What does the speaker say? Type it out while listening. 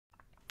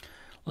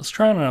Let's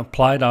try an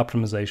applied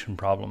optimization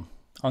problem.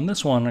 On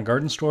this one, a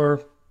garden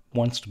store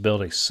wants to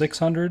build a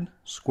 600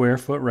 square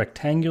foot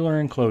rectangular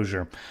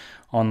enclosure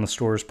on the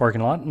store's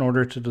parking lot in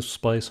order to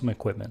display some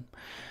equipment.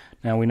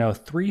 Now we know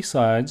 3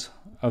 sides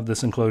of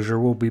this enclosure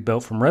will be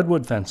built from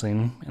redwood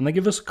fencing, and they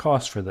give us a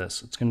cost for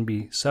this. It's going to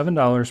be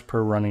 $7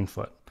 per running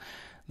foot.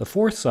 The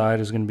 4th side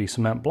is going to be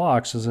cement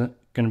blocks, is going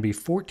to be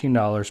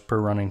 $14 per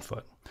running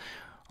foot.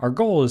 Our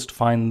goal is to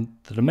find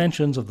the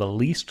dimensions of the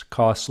least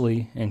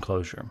costly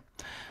enclosure.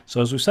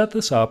 So as we set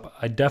this up,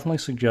 I definitely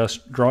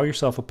suggest draw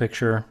yourself a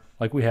picture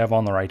like we have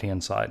on the right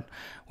hand side.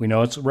 We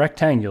know it's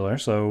rectangular,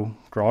 so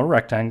draw a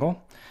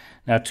rectangle.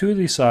 Now 2 of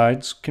these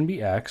sides can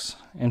be X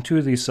and 2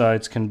 of these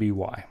sides can be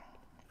Y.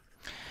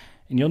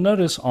 And you'll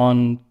notice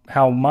on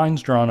how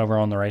mine's drawn over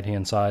on the right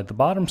hand side, the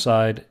bottom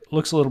side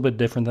looks a little bit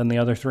different than the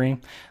other 3.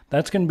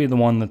 That's going to be the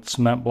one that's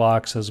cement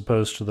blocks as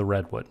opposed to the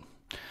redwood.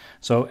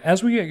 So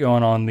as we get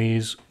going on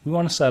these, we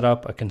want to set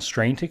up a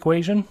constraint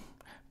equation,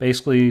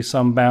 basically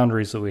some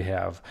boundaries that we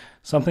have,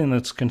 something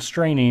that's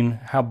constraining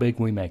how big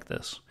we make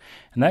this.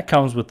 And that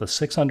comes with the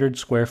 600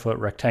 square foot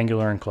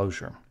rectangular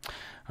enclosure.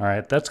 All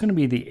right, that's going to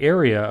be the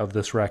area of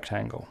this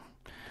rectangle.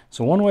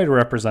 So one way to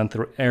represent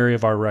the area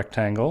of our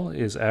rectangle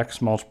is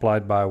X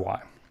multiplied by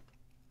Y.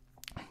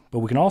 But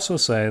we can also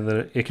say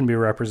that it can be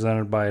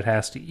represented by it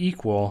has to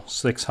equal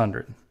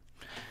 600.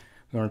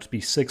 We want it to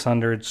be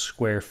 600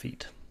 square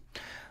feet.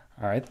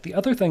 All right, the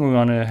other thing we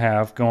want to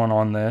have going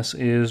on this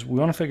is we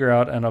want to figure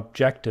out an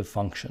objective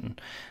function,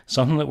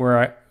 something that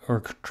we're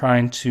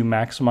trying to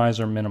maximize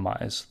or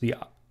minimize, the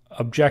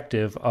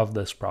objective of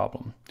this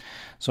problem.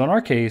 So in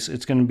our case,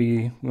 it's going to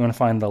be, we want to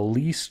find the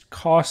least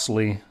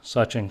costly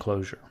such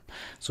enclosure.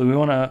 So we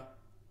want to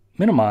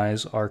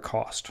minimize our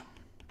cost.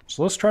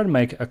 So let's try to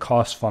make a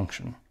cost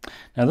function.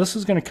 Now this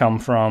is going to come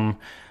from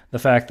the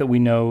fact that we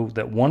know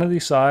that one of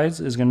these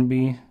sides is going to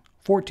be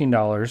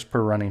 $14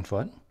 per running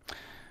foot.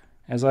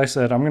 As I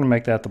said, I'm going to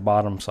make that the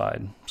bottom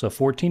side. So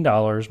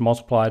 $14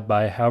 multiplied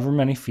by however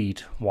many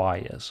feet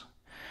Y is.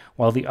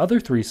 While the other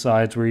 3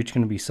 sides were each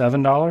going to be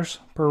 $7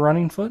 per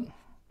running foot.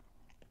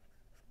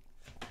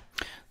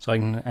 So I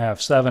can have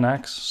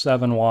 7x,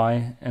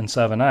 7y, and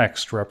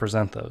 7x to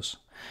represent those.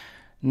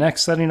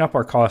 Next, setting up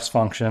our cost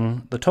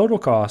function, the total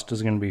cost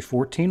is going to be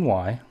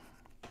 14y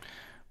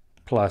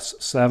plus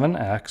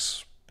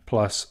 7x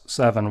plus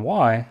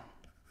 7y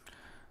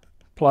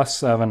plus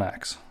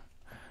 7x.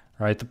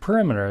 Right, the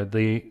perimeter,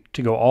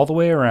 to go all the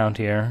way around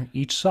here,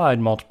 each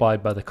side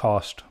multiplied by the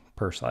cost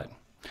per side.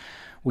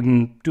 We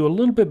can do a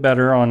little bit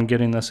better on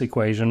getting this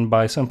equation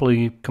by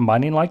simply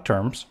combining like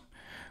terms.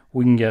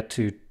 We can get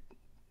to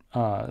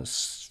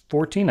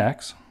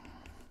 14x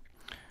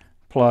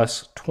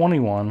plus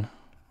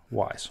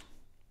 21y's.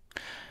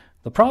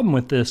 The problem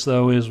with this,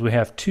 though, is we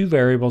have 2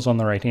 variables on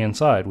the right-hand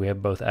side. We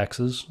have both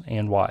x's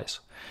and y's.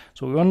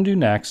 So what we want to do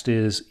next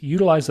is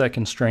utilize that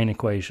constraint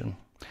equation.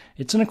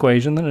 It's an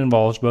equation that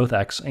involves both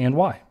x and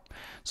y.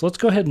 So let's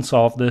go ahead and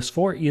solve this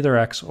for either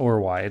x or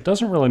y. It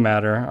doesn't really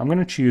matter. I'm going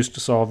to choose to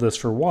solve this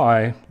for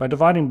y by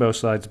dividing both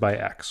sides by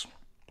x.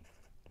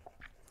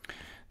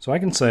 So I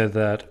can say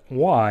that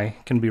y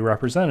can be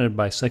represented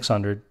by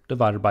 600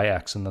 divided by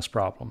x in this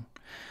problem.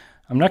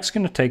 I'm next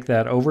going to take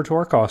that over to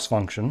our cost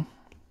function,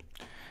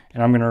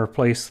 and I'm going to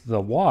replace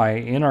the y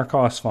in our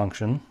cost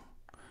function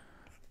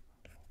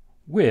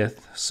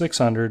with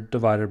 600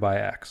 divided by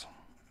x.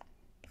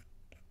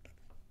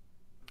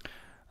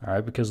 All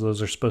right, because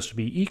those are supposed to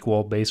be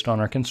equal based on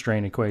our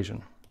constraint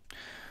equation.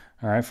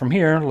 All right, from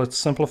here, let's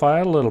simplify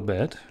a little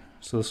bit.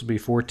 So this will be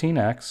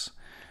 14x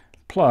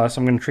plus,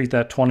 I'm going to treat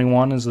that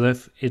 21 as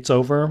if it's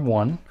over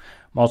 1.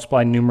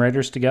 Multiply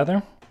numerators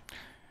together.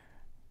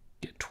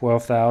 Get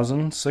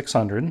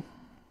 12,600.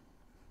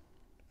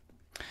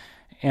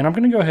 And I'm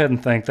going to go ahead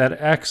and think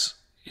that x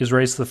is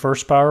raised to the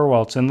first power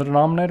while it's in the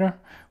denominator.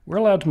 We're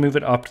allowed to move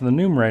it up to the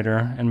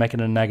numerator and make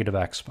it a negative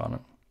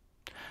exponent.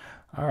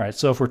 All right,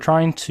 so if we're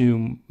trying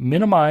to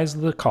minimize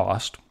the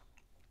cost,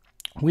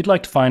 we'd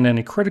like to find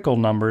any critical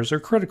numbers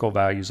or critical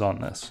values on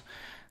this.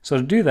 So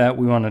to do that,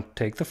 we want to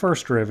take the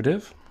first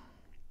derivative,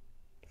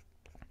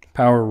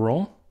 power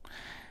rule,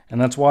 and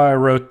that's why I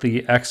wrote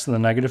the x to the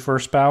negative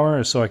first power,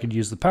 is so I could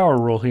use the power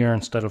rule here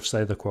instead of,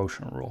 say, the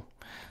quotient rule.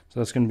 So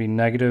that's going to be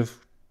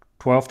negative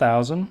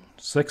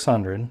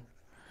 12,600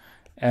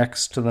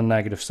 x to the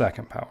negative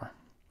second power,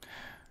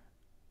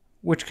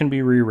 which can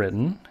be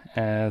rewritten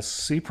as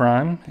c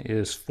prime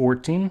is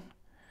 14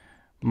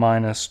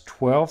 minus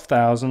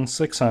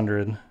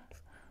 12,600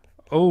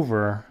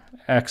 over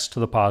x to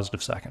the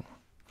positive second.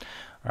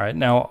 All right,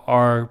 now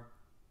our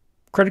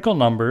critical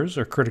numbers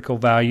or critical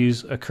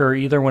values occur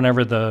either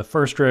whenever the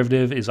first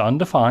derivative is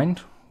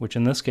undefined, which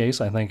in this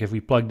case I think if we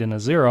plugged in a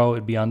 0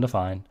 it'd be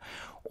undefined,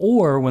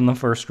 or when the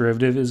first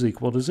derivative is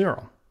equal to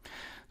 0.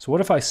 So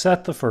what if I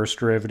set the first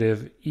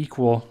derivative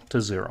equal to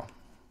 0?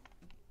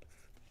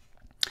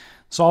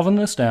 Solving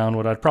this down,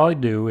 what I'd probably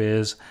do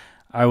is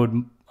I would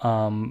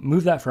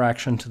move that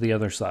fraction to the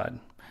other side.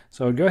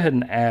 So I'd go ahead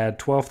and add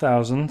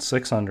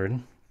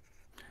 12,600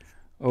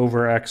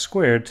 over x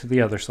squared to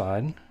the other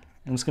side,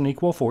 and it's going to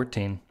equal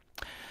 14.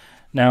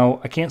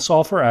 Now, I can't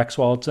solve for x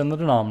while it's in the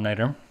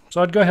denominator,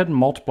 so I'd go ahead and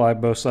multiply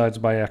both sides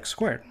by x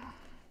squared.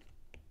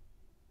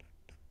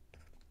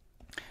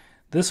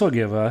 This will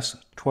give us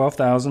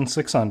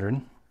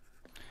 12,600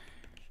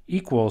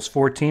 equals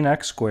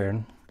 14x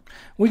squared.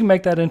 We can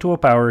make that into a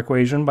power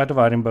equation by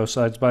dividing both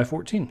sides by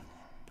 14.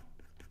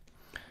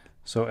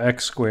 So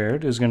x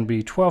squared is going to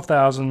be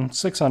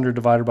 12,600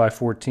 divided by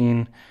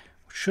 14,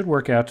 which should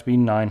work out to be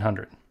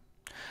 900.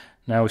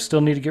 Now we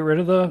still need to get rid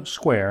of the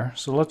square,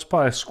 so let's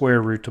apply a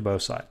square root to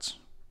both sides.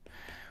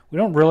 We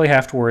don't really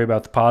have to worry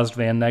about the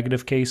positive and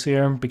negative case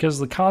here because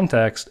the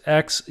context,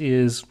 x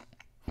is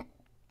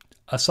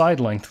a side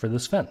length for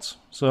this fence.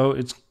 So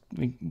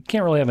we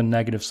can't really have a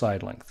negative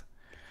side length.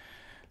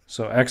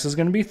 So x is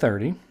going to be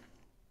 30.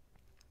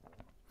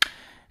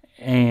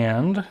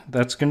 And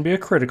that's going to be a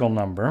critical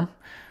number.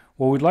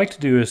 What we'd like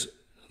to do is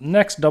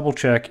next double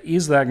check,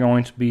 is that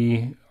going to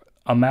be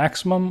a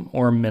maximum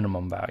or a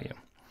minimum value?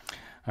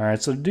 All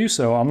right, so to do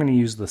so, I'm going to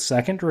use the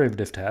second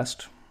derivative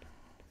test.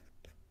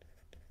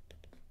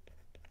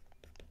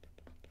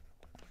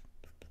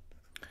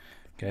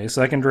 Okay,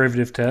 second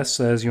derivative test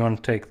says you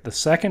want to take the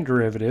second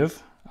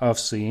derivative of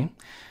c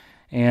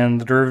and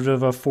the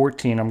derivative of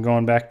 14. I'm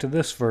going back to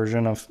this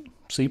version of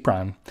c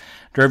prime.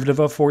 Derivative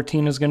of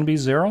 14 is going to be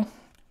 0.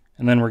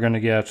 And then we're going to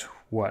get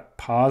what?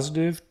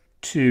 Positive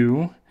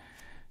 2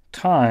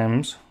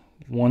 times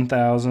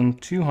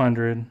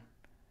 1,200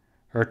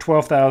 or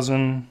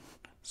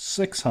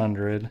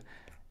 12,600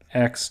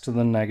 x to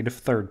the negative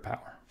third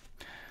power.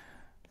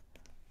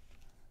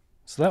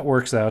 So that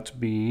works out to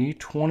be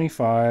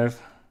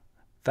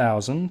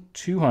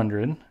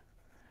 25,200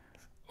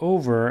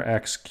 over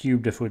x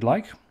cubed if we'd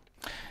like.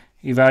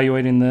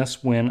 Evaluating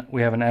this when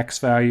we have an x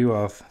value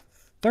of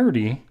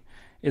 30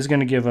 is going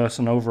to give us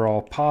an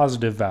overall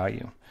positive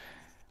value.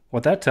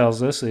 What that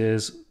tells us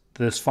is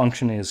this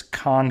function is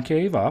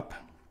concave up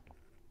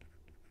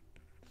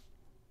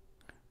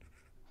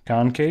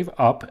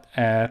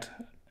at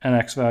an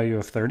x value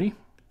of 30.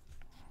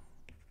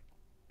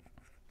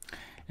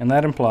 And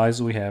that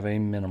implies we have a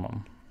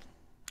minimum.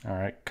 All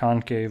right,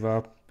 concave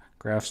up,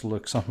 graphs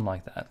look something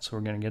like that. So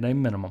we're going to get a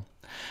minimum.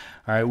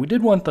 All right, we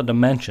did want the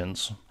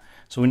dimensions.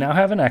 So we now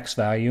have an x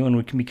value, and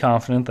we can be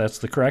confident that's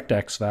the correct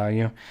x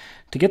value.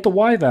 To get the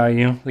y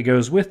value that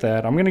goes with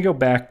that, I'm going to go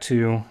back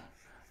to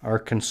our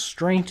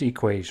constraint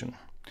equation.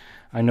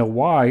 I know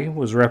y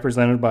was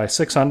represented by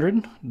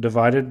 600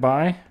 divided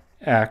by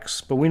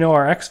x, but we know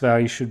our x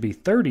value should be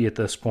 30 at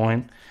this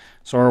point.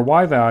 So our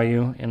y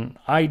value in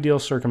ideal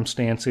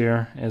circumstance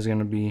here is going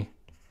to be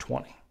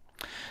 20.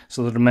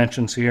 So the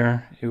dimensions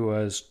here, it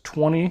was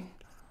 20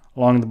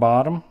 along the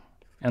bottom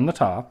and the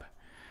top,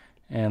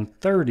 and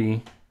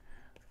 30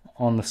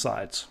 on the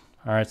sides.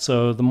 All right,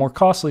 so the more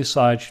costly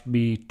side should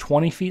be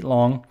 20 feet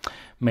long,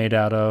 made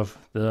out of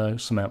the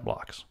cement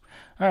blocks.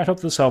 All right, hope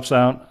this helps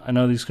out. I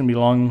know these can be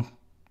long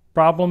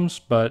problems,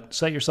 but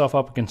set yourself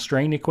up a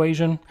constraint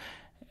equation,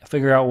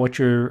 figure out what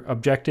your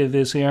objective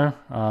is here,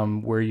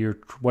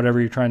 whatever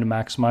you're trying to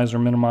maximize or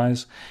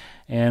minimize,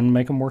 and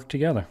make them work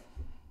together.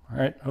 All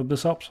right, hope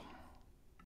this helps.